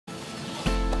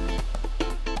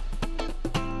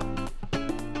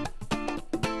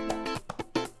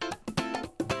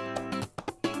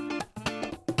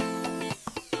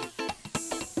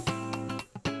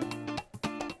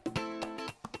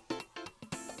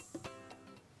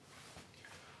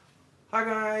Hi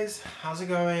guys, how's it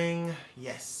going?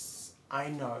 Yes, I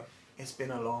know it's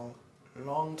been a long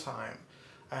time.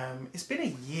 It's been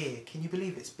a year. Can you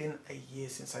believe it's been a year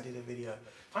since I did a video?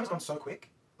 Time's gone so quick,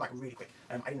 like really quick.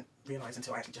 I didn't realise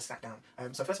until I actually just sat down.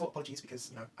 So first of all, apologies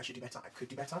because I should do better. I could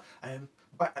do better.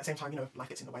 But at the same time, life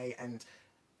gets in the way, and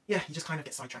yeah, you just kind of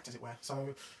get sidetracked, as it were.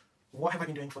 So what have I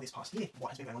been doing for this past year? What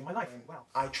has been going on in my life? Well,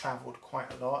 I travelled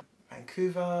quite a lot.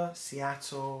 Vancouver,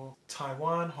 Seattle,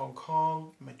 Taiwan, Hong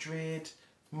Kong, Madrid,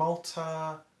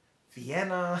 Malta,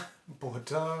 Vienna,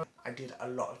 Bordeaux. I did a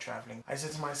lot of travelling. I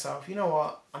said to myself, you know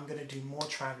what, I'm going to do more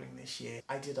travelling this year.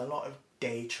 I did a lot of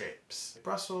day trips.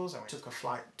 Brussels, I took a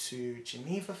flight to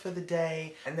Geneva for the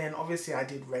day, and then obviously I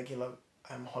did regular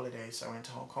holidays. So I went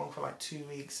to Hong Kong for like 2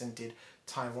 weeks and did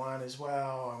Taiwan as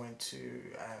well. I went to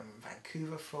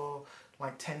Vancouver for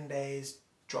like 10 days,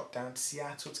 dropped down to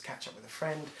Seattle to catch up with a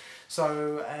friend.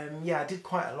 So yeah, I did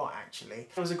quite a lot actually.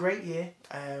 It was a great year,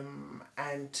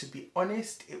 and to be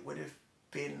honest, it would have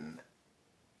been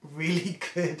really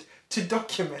good to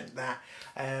document that,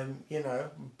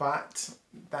 but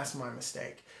that's my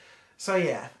mistake. So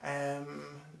yeah,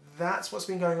 that's what's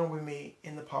been going on with me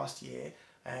in the past year.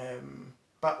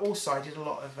 But also I did a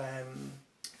lot of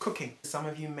cooking. Some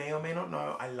of you may or may not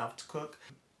know I love to cook.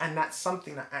 And that's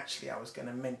something that actually I was going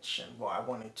to mention, what I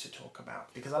wanted to talk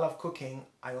about. Because I love cooking,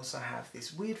 I also have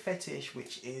this weird fetish,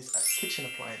 which is kitchen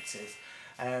appliances.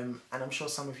 And I'm sure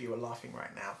some of you are laughing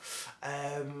right now.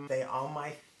 They are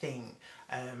my thing.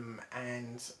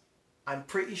 And I'm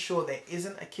pretty sure there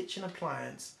isn't a kitchen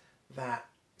appliance that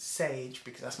Sage,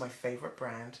 because that's my favourite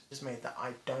brand, has made that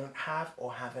I don't have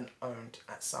or haven't owned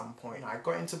at some point. I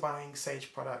got into buying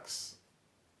Sage products,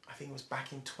 I think it was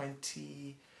back in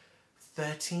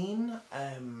 2013,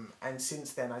 and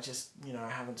since then I just I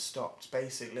haven't stopped.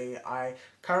 Basically I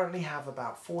currently have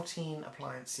about 14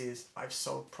 appliances. I've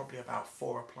sold probably about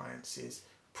 4 appliances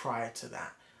prior to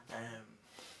that. I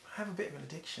have a bit of an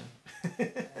addiction.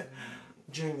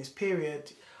 During this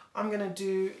period I'm going to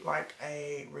do like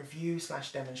a review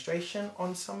 / demonstration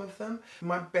on some of them. It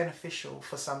might be beneficial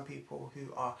for some people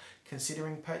who are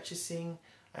considering purchasing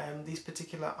these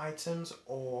particular items,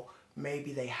 or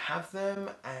maybe they have them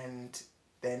and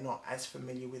they're not as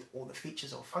familiar with all the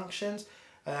features or functions.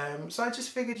 So I just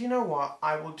figured, you know what,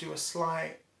 I will do a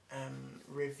slight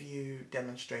review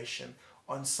demonstration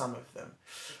on some of them.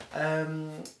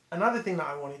 Another thing that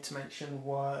I wanted to mention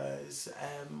was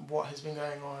what has been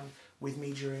going on with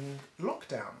me during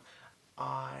lockdown.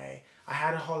 I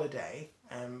had a holiday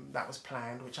that was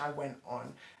planned, which I went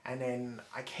on, and then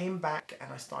I came back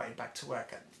and I started back to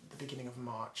work at the beginning of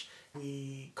March.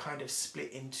 We kind of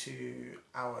split into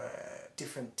our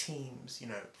different teams,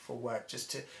 for work,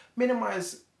 just to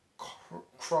minimize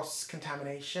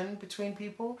cross-contamination between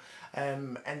people.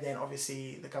 And then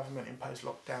obviously the government imposed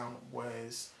lockdown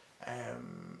was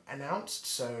announced,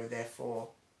 so therefore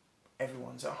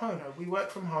everyone's at home. We work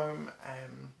from home,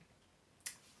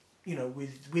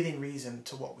 within reason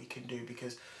to what we can do,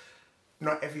 because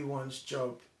not everyone's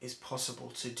job is possible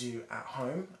to do at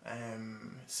home.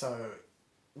 So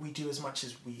we do as much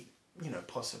as we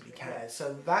possibly can. Yeah,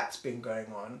 so that's been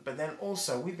going on. But then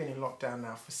also we've been in lockdown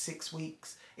now for 6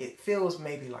 weeks. It feels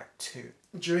maybe like 2.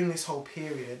 During this whole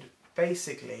period,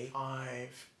 basically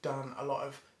I've done a lot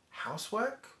of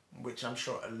housework, which I'm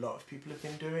sure a lot of people have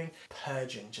been doing.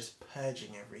 Just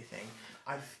purging everything.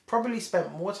 I've probably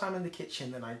spent more time in the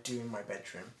kitchen than I do in my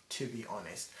bedroom, to be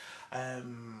honest.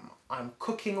 I'm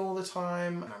cooking all the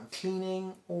time, and I'm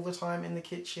cleaning all the time in the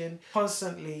kitchen.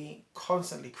 Constantly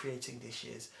creating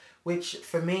dishes, which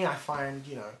for me I find,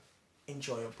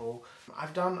 enjoyable.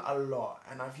 I've done a lot,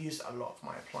 and I've used a lot of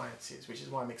my appliances, which is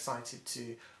why I'm excited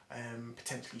to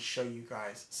potentially show you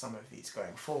guys some of these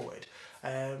going forward.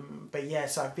 But yeah,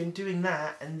 so I've been doing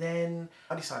that, and then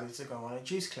I decided to go on a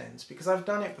juice cleanse because I've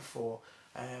done it before,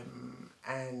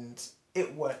 and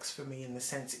it works for me in the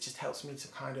sense it just helps me to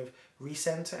kind of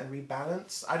recenter and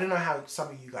rebalance. I don't know how some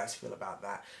of you guys feel about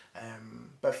that,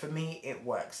 but for me it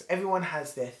works. Everyone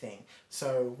has their thing.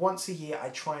 So once a year I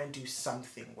try and do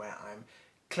something where I'm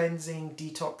cleansing,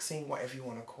 detoxing, whatever you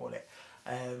want to call it.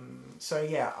 So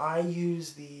yeah, I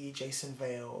use the Jason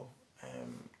Vale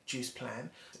juice plan.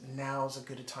 Now's as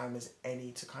good a time as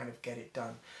any to kind of get it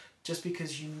done, just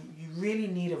because you really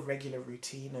need a regular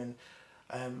routine, and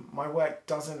my work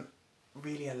doesn't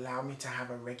really allow me to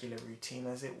have a regular routine,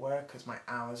 as it were, because my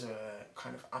hours are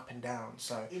kind of up and down.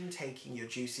 So intaking your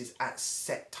juices at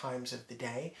set times of the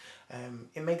day,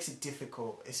 it makes it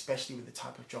difficult, especially with the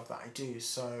type of job that I do.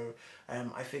 So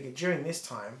I figured during this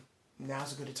time,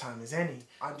 now's as good a time as any.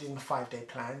 I'm doing a 5-day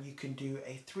plan. You can do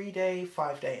a 3-day,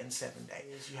 5-day and 7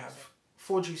 days. You have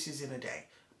 4 juices in a day.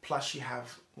 plus you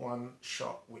have one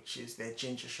shot, which is their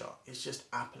ginger shot. It's just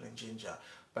apple and ginger,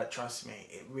 but trust me,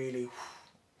 it really,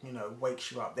 you know,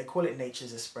 wakes you up. They call it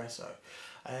nature's espresso.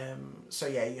 So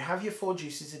yeah, you have your 4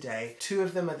 juices a day. 2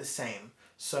 of them are the same.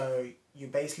 So you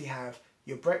basically have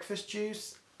your breakfast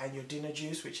juice and your dinner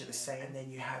juice, which are the same. And then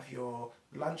you have your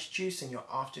lunch juice and your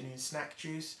afternoon snack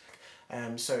juice.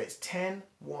 So it's 10,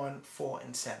 1, 4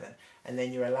 and 7. And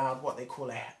then you're allowed what they call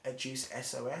a juice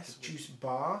SOS, juice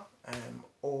bar,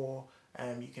 or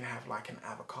you can have like an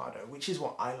avocado, which is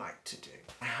what I like to do.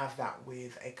 I have that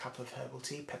with a cup of herbal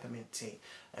tea, peppermint tea,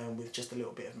 with just a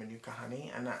little bit of manuka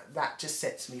honey, and that just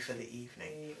sets me for the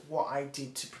evening. What I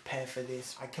did to prepare for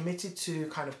this, I committed to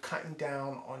kind of cutting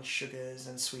down on sugars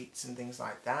and sweets and things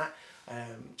like that,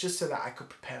 just so that I could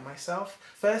prepare myself.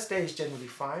 First day is generally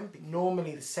fine, but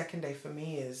normally the second day for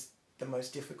me is the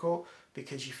most difficult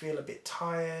because you feel a bit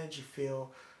tired, you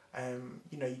feel,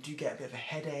 you know, you do get a bit of a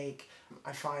headache.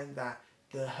 I find that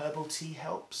the herbal tea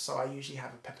helps, so I usually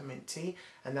have a peppermint tea,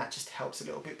 and that just helps a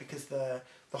little bit because the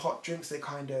hot drinks, they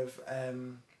kind of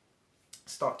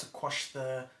start to quash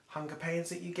the hunger pains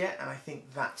that you get, and I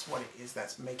think that's what it is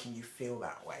that's making you feel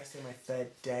that way. It's my 3rd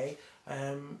day.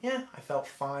 Yeah, I felt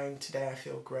fine today. I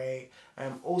feel great.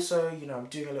 Also, you know, I'm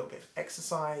doing a little bit of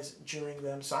exercise during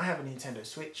them. So I have a Nintendo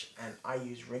Switch and I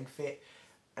use Ring Fit,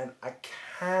 and I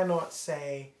cannot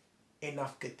say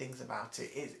enough good things about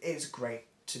it. It's great,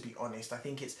 to be honest. I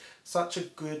think it's such a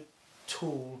good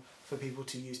tool for people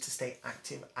to use to stay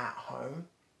active at home,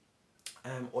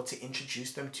 or to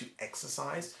introduce them to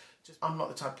exercise. I'm not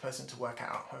the type of person to work out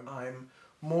at home. I'm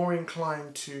more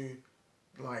inclined to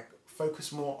like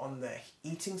focus more on the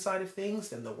eating side of things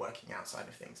than the working out side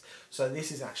of things. So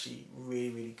this is actually really,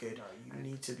 really good. You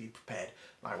need to be prepared.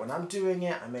 Like when I'm doing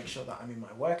it, I make sure that I'm in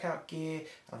my workout gear, and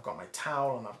I've got my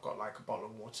towel, and I've got like a bottle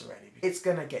of water ready. It's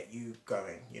gonna get you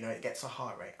going, you know, it gets a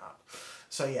heart rate up.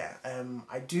 So yeah,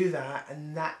 I do that,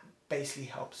 and that basically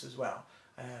helps as well.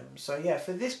 So yeah,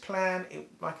 for this plan,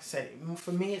 like I said,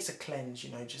 for me it's a cleanse,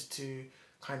 you know, just to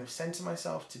kind of center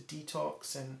myself, to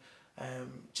detox, and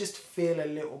just feel a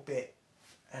little bit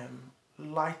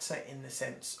lighter in the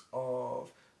sense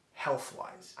of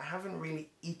health-wise. I haven't really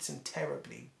eaten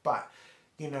terribly, but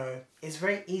you know, it's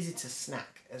very easy to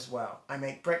snack as well. I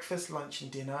make breakfast, lunch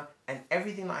and dinner, and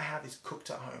everything that I have is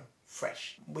cooked at home,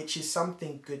 fresh, which is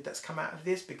something good that's come out of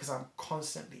this because I'm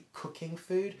constantly cooking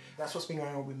food. That's what's been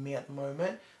going on with me at the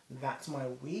moment. That's my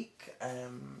week.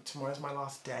 Tomorrow's my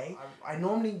last day. I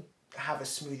normally have a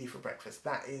smoothie for breakfast.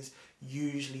 That is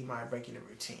usually my regular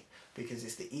routine because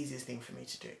it's the easiest thing for me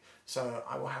to do. So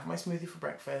I will have my smoothie for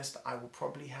breakfast. I will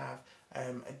probably have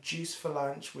a juice for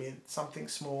lunch with something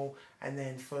small, and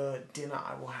then for dinner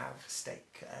I will have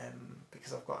steak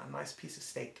because I've got a nice piece of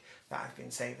steak that I've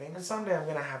been saving. And someday I'm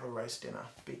going to have a roast dinner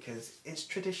because it's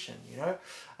tradition, you know.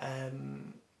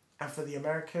 And for the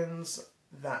Americans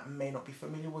that may not be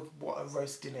familiar with what a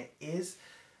roast dinner is,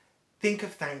 think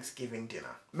of Thanksgiving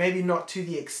dinner. Maybe not to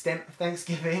the extent of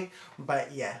Thanksgiving,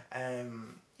 but yeah,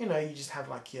 you know, you just have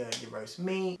like your roast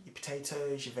meat, your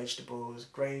potatoes, your vegetables,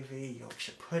 gravy,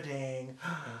 Yorkshire pudding.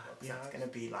 Yeah, it's gonna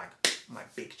be like my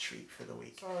big treat for the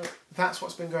week. So that's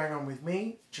what's been going on with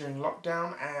me during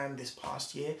lockdown and this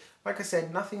past year. Like I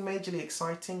said, nothing majorly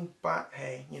exciting, but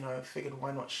hey, you know, figured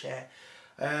why not share.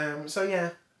 So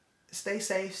yeah, stay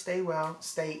safe, stay well,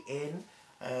 stay in.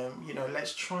 You know,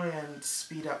 let's try and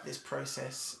speed up this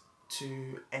process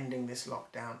to ending this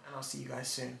lockdown, and I'll see you guys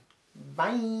soon.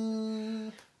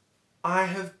 Bye! I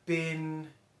have been